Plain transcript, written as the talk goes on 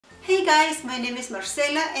Hey guys, my name is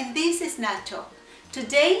Marcela and this is Nacho.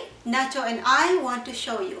 Today, Nacho and I want to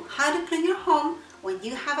show you how to clean your home when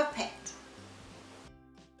you have a pet.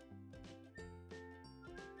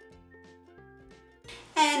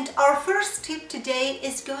 And our first tip today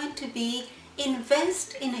is going to be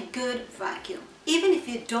invest in a good vacuum. Even if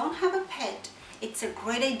you don't have a pet, it's a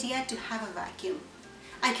great idea to have a vacuum.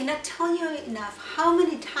 I cannot tell you enough how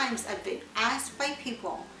many times I've been asked by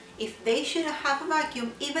people if they should have a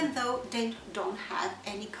vacuum even though they don't have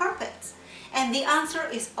any carpets. And the answer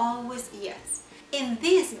is always yes. And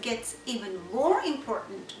this gets even more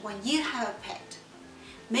important when you have a pet.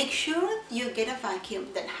 Make sure you get a vacuum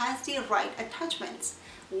that has the right attachments.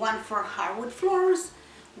 One for hardwood floors,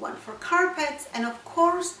 one for carpets, and of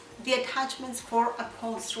course the attachments for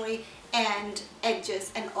upholstery and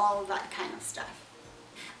edges and all that kind of stuff.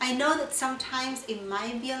 I know that sometimes it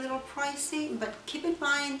might be a little pricey, but keep in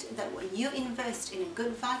mind that when you invest in a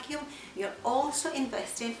good vacuum, you're also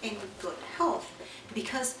investing in good health,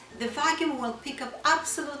 because the vacuum will pick up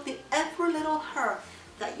absolutely every little hair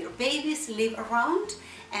that your babies leave around,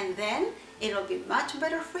 and then it'll be much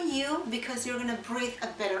better for you because you're going to breathe a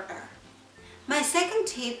better air. My second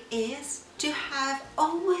tip is to have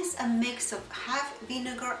always a mix of half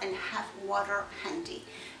vinegar and half water handy.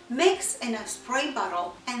 Mix in a spray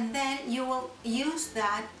bottle and then you will use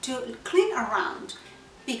that to clean around,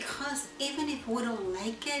 because even if we don't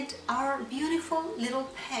like it, our beautiful little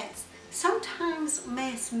pets sometimes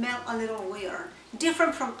may smell a little weird,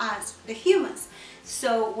 different from us, the humans.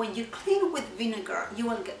 So when you clean with vinegar, you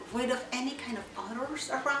will get rid of any kind of odors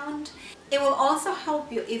around. It will also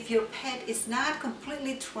help you if your pet is not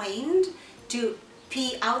completely trained to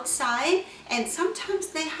pee outside, and sometimes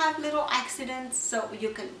they have little accidents, so you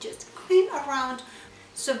can just clean around.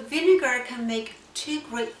 So vinegar can make two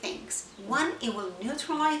great things. One, it will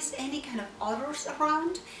neutralize any kind of odors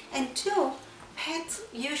around, and two, pets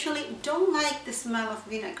usually don't like the smell of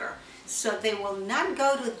vinegar, so they will not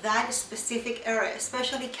go to that specific area,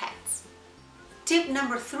 especially cats. Tip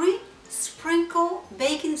number 3, sprinkle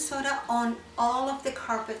baking soda on all of the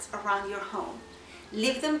carpets around your home.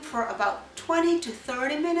 Leave them for about 20 to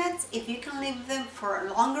 30 minutes. If you can leave them for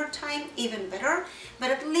a longer time, even better, but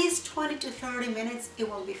at least 20 to 30 minutes, it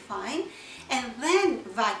will be fine. And then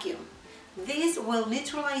vacuum. This will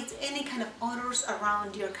neutralize any kind of odors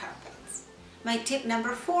around your carpets. My tip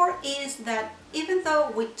number 4 is that even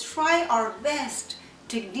though we try our best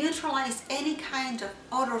to neutralize any kind of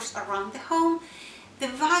odors around the home, the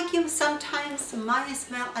vacuum sometimes might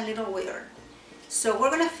smell a little weird. So we're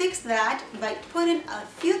going to fix that by putting a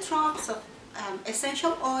few drops of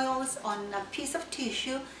essential oils on a piece of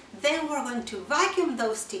tissue. Then we're going to vacuum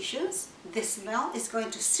those tissues. The smell is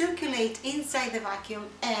going to circulate inside the vacuum,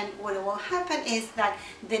 and what will happen is that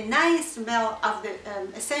the nice smell of the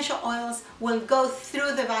essential oils will go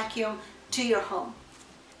through the vacuum to your home.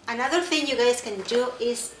 Another thing you guys can do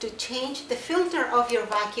is to change the filter of your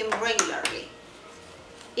vacuum regularly.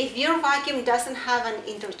 If your vacuum doesn't have an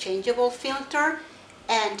interchangeable filter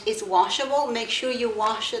and it's washable, make sure you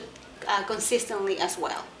wash it consistently as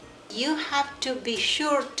well. You have to be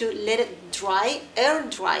sure to let it dry, air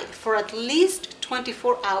dry, for at least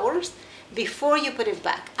 24 hours before you put it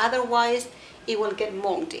back. Otherwise, it will get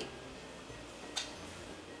moldy.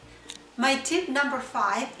 My tip number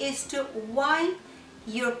 5 is to wipe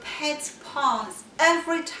your pet's paws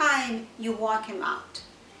every time you walk him out.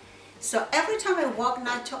 So every time I walk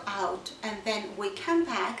Nacho out and then we come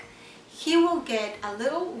back, he will get a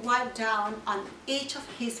little wipe down on each of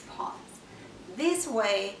his paws. This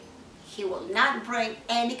way, he will not bring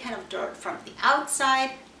any kind of dirt from the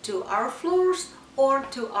outside to our floors or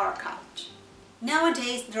to our couch.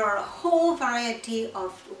 Nowadays, there are a whole variety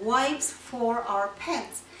of wipes for our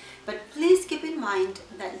pets, but please keep in mind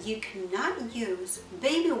that you cannot use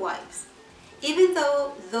baby wipes. Even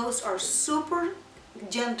though those are super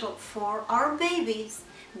gentle for our babies,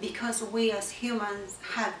 because we as humans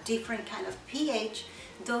have different kind of pH,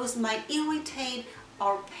 those might irritate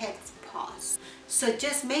our pets' paws. So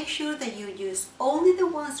just make sure that you use only the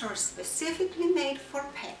ones that are specifically made for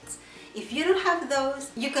pets. If you don't have those,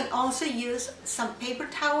 you can also use some paper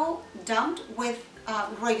towel dumped with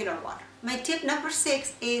regular water. My tip number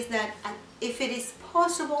 6 is that if it is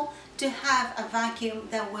possible to have a vacuum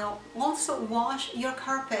that will also wash your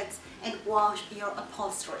carpets and wash your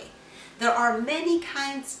upholstery. There are many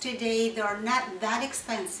kinds today. They are not that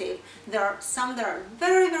expensive. There are some that are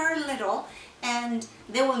very, very little, and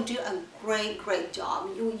they will do a great job.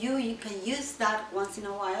 You can use that once in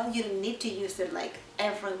a while. You don't need to use it like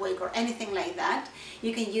every week or anything like that.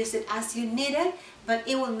 You can use it as you need it, but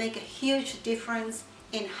it will make a huge difference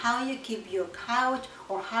in how you keep your couch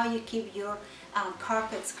or how you keep your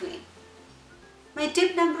carpets clean. My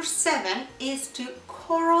tip number 7 is to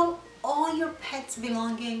corral all your pets'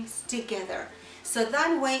 belongings together. So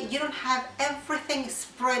that way you don't have everything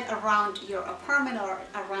spread around your apartment or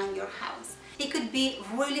around your house. It could be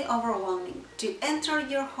really overwhelming to enter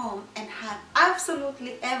your home and have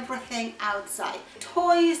absolutely everything outside.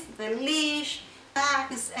 Toys, the leash,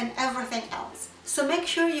 bags, and everything else. So make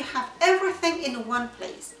sure you have everything in one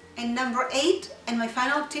place. And number 8, and my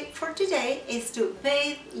final tip for today, is to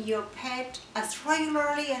bathe your pet as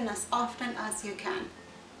regularly and as often as you can.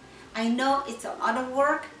 I know it's a lot of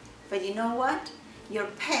work, but you know what? Your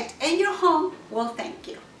pet and your home will thank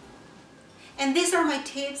you. And these are my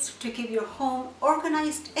tips to keep your home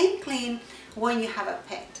organized and clean when you have a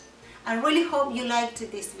pet. I really hope you liked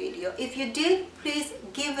this video. If you did, please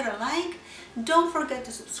give it a like. Don't forget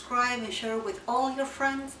to subscribe and share with all your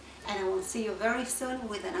friends. And I will see you very soon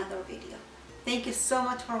with another video. Thank you so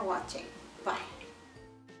much for watching. Bye.